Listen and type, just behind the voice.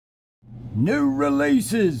New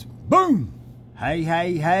releases, boom! Hey,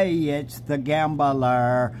 hey, hey, it's the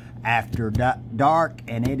Gambler After Dark,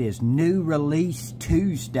 and it is New Release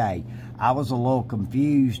Tuesday. I was a little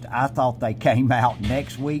confused. I thought they came out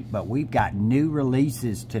next week, but we've got new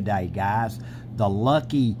releases today, guys. The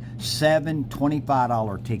Lucky 7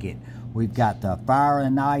 $25 ticket. We've got the Fire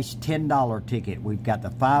and Ice $10 ticket. We've got the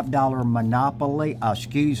 $5 Monopoly,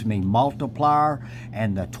 multiplier,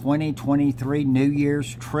 and the 2023 New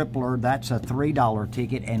Year's Tripler. That's a $3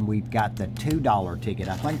 ticket, and we've got the $2 ticket.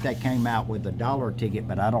 I think they came out with a $1 ticket,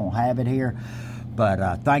 but I don't have it here.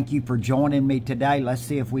 But thank you for joining me today. Let's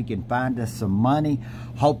see if we can find us some money.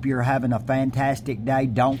 Hope you're having a fantastic day.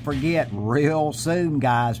 Don't forget, real soon,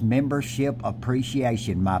 guys, membership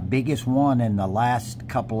appreciation. My biggest one in the last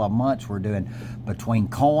couple of months. We're doing between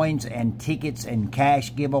coins and tickets and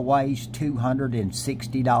cash giveaways,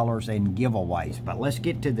 $260 in giveaways. But let's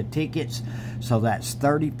get to the tickets. So that's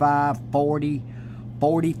 $35, $40,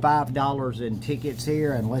 $45 in tickets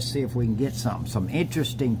here, and let's see if we can get some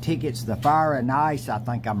interesting tickets. The Fire and Ice, I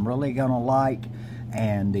think I'm really gonna like,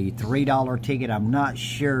 and the $3 ticket, I'm not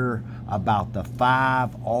sure about the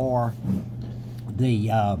 $5 or the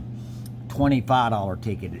 $25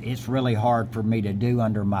 ticket. It's really hard for me to do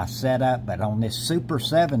under my setup, but on this Super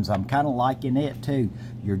 7s, I'm kind of liking it too.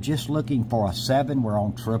 You're just looking for a 7. We're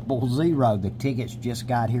on 000. The tickets just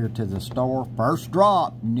got here to the store. First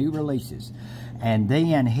drop, new releases. And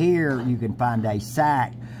then here you can find a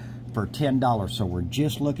sack for $10. So we're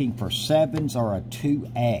just looking for 7s or a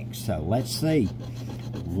 2X. So let's see.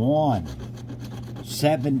 1,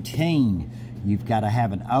 17. You've got to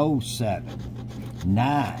have an 07.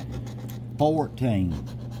 9, 14.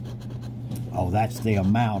 Oh, that's the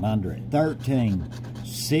amount under it. 13,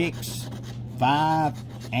 6, 5,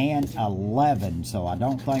 and 11. So I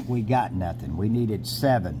don't think we got nothing. We needed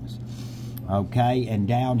 7s. Okay, and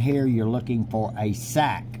down here you're looking for a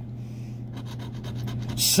sack.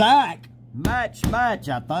 Sack! Much,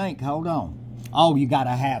 I think. Hold on. Oh, you got to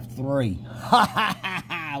have 3.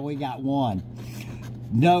 We got 1.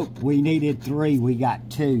 Nope, we needed 3. We got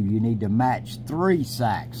 2. You need to match 3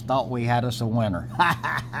 sacks. Thought we had us a winner.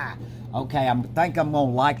 Okay, I think I'm going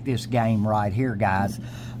to like this game right here, guys.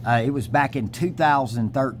 It was back in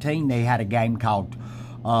 2013. They had a game called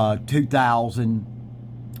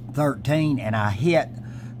 2013, and I hit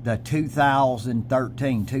the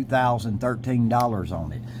 $2013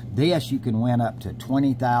 on it. This you can win up to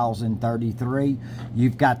 20,033.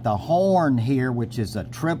 You've got the horn here, which is a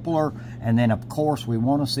tripler, and then of course we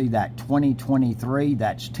want to see that 2023.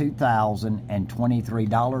 That's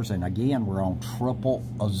 $2,023, and again we're on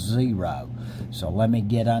 000. So let me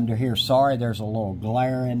get under here. Sorry, there's a little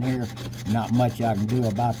glare in here. Not much I can do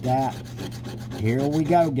about that. Here we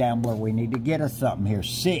go, gambler. We need to get us something here.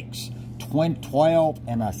 6, 12,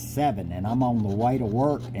 and a 7. And I'm on the way to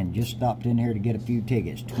work and just stopped in here to get a few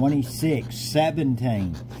tickets. 26,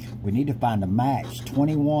 17. We need to find a match.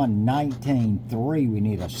 21, 19, 3. We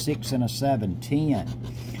need a 6 and a 7. 10,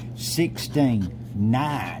 16,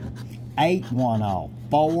 9, 8, 1 off.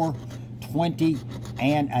 4, 20,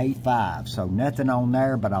 and a 5. So nothing on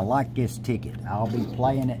there, but I like this ticket. I'll be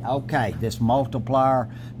playing it. Okay, this multiplier,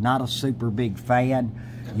 not a super big fan.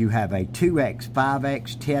 You have a 2X,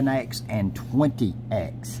 5X, 10X, and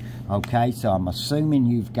 20X. Okay, so I'm assuming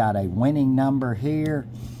you've got a winning number here,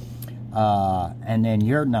 and then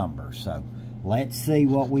your number. So let's see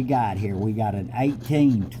what we got here. We got an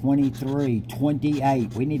 18, 23,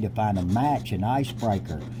 28. We need to find a match, an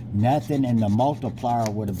icebreaker. Nothing, and the multiplier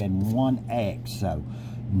would have been 1X. So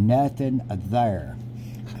nothing there.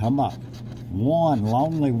 Come up. 1,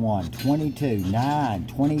 lonely 1, 22, 9,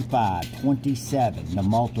 25, 27. The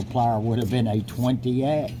multiplier would have been a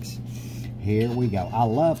 20X. Here we go. I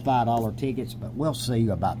love $5 tickets, but we'll see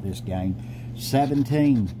about this game.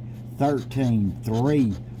 17, 13,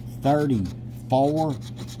 3, 30, 4,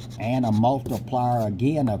 and a multiplier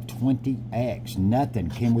again of 20X. Nothing.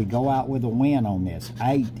 Can we go out with a win on this?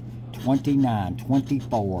 8, 29,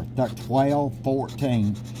 24, 12,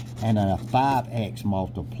 14, and a 5X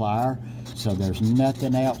multiplier. So there's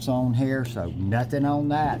nothing else on here, so nothing on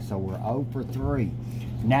that. So we're 0 for 3.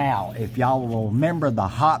 Now, if y'all will remember the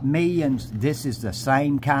Hot Millions, this is the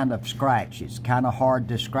same kind of scratch. It's kind of hard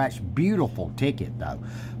to scratch. Beautiful ticket, though.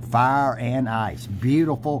 Fire and Ice.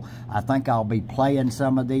 Beautiful. I think I'll be playing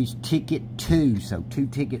some of these. Ticket 2. So 2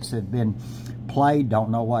 tickets have been played. Don't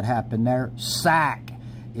know what happened there. Sack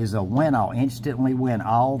is a win. I'll instantly win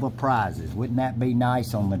all the prizes. Wouldn't that be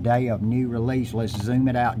nice on the day of new release? Let's zoom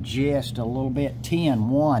it out just a little bit. 10,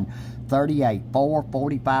 1, 38, 4,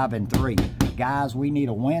 45, and 3. Guys, we need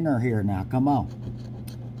a winner here now. Come on.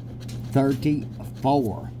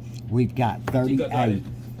 34. We've got 38.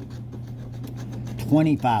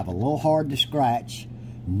 25, a little hard to scratch.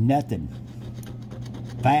 Nothing.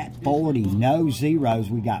 Fat 40, no zeros.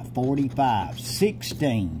 We got 45.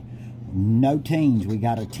 16, no teens. We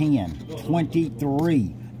got a 10.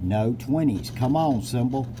 23, no 20s. Come on,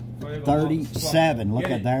 symbol. 37, look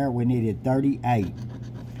at there. We needed 38.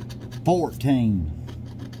 14,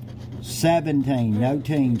 17, no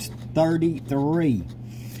teens. 33.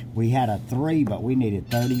 We had a 3, but we needed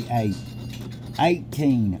 38.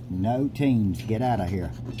 18, no teens. Get out of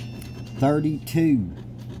here. 32.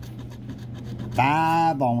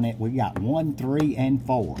 5 on it. We got 1, 3, and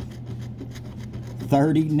 4.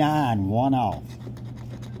 39, 1 off.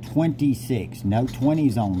 26, no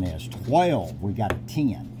 20s on this. 12, we got a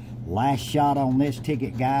 10. Last shot on this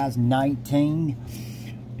ticket, guys. 19,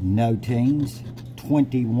 no teens.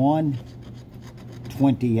 21,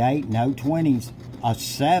 28, no 20s. A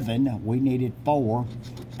 7, we needed 4.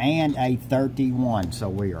 And a 31. So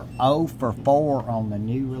we are 0 for 4 on the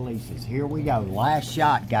new releases. Here we go. Last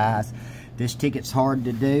shot, guys. This ticket's hard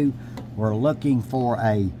to do. We're looking for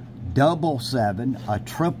a double 7, a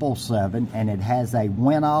triple 7, and it has a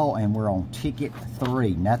win all, and we're on ticket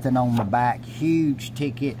 3. Nothing on the back. Huge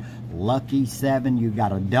ticket. Lucky 7. You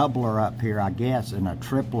got a doubler up here, I guess, and a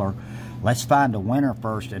tripler. Let's find a winner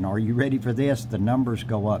first. And are you ready for this? The numbers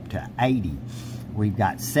go up to 80. We've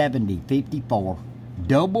got 70, 54.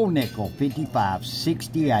 Double nickel, 55,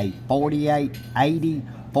 68, 48, 80,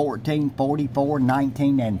 14, 44,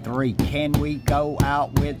 19, and 3. Can we go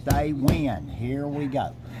out with a win? Here we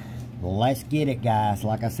go. Let's get it, guys.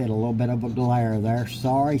 Like I said, a little bit of a glare there.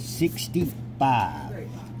 Sorry. 65.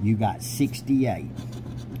 You got 68.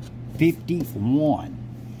 51.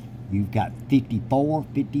 You've got 54,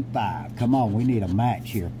 55. Come on, we need a match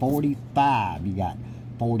here. 45. You got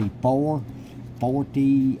 44,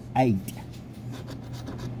 48.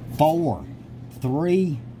 4,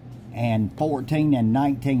 3, and 14 and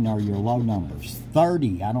 19 are your low numbers.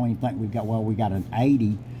 30, I don't even think we got, well, we got an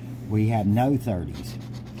 80. We have no 30s.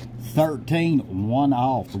 13, 1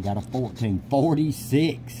 off. We got a 14.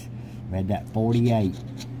 46, we had that 48.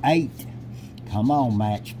 8, come on,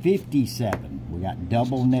 match. 57, we got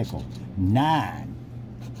double nickel. 9,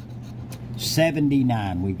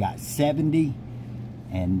 79, we got 70,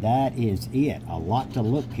 and that is it. A lot to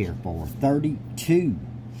look here for. 32.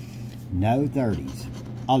 No 30s.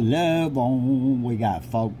 11, we got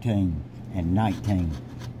 14 and 19.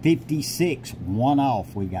 56, 1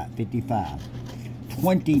 off, we got 55.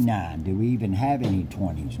 29, do we even have any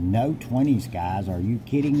 20s? No 20s, guys, are you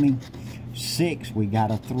kidding me? 6, we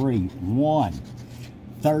got a 3. 1,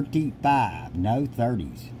 35, no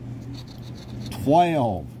 30s.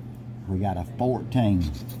 12, we got a 14.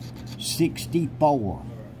 64,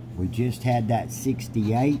 we just had that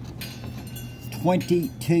 68.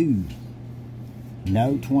 22,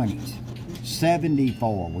 no 20s.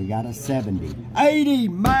 74, we got a 70. 80,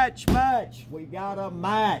 match. We got a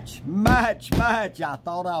match. I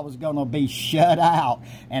thought I was going to be shut out,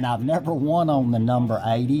 and I've never won on the number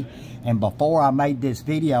 80. And before I made this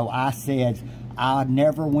video, I said I'd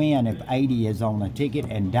never win if 80 is on the ticket,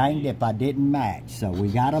 and danged if I didn't match. So we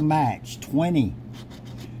got a match. 20,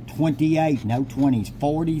 28, no 20s.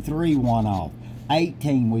 43, 1 off.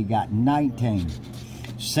 18, we got 19.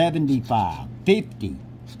 75, 50,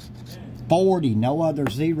 40, no other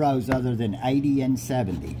zeros other than 80 and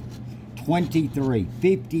 70. 23,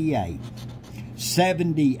 58,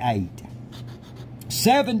 78,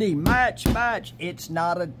 70, match. It's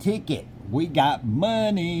not a ticket. We got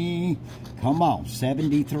money. Come on,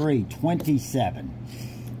 73, 27,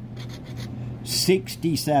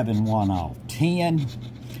 67, 1 off. 10,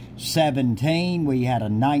 17, we had a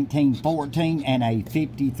 19, 14, and a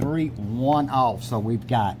 53, 1 off. So we've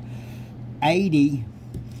got 80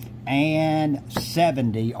 and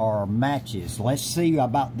 70 are matches. Let's see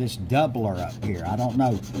about this doubler up here. I don't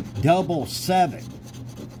know. Double 7.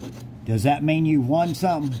 Does that mean you won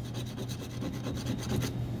something?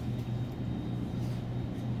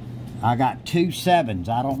 I got 2 7s.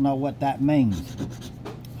 I don't know what that means.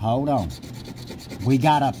 Hold on. We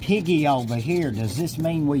got a piggy over here. Does this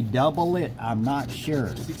mean we double it? I'm not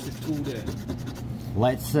sure. 62 there.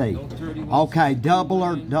 Let's see. Okay,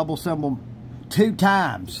 doubler, double symbol 2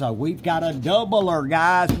 times. So we've got a doubler,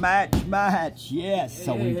 guys. Match. Yes.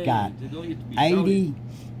 So we've got 80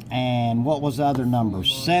 and what was the other number?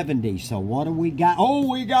 70. So what do we got? Oh,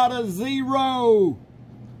 we got a 0.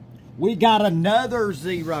 We got another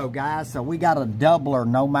 0, guys. So we got a doubler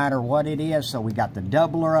no matter what it is. So we got the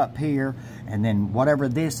doubler up here. And then whatever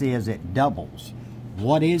this is, it doubles.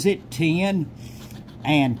 What is it? 10,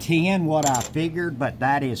 and 10 what I figured, but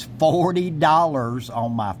that is $40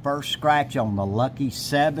 on my first scratch on the Lucky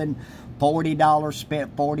 7. $40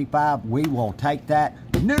 spent, 45. We will take that.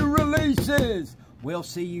 New releases. We'll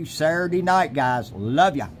see you Saturday night, guys.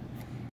 Love ya.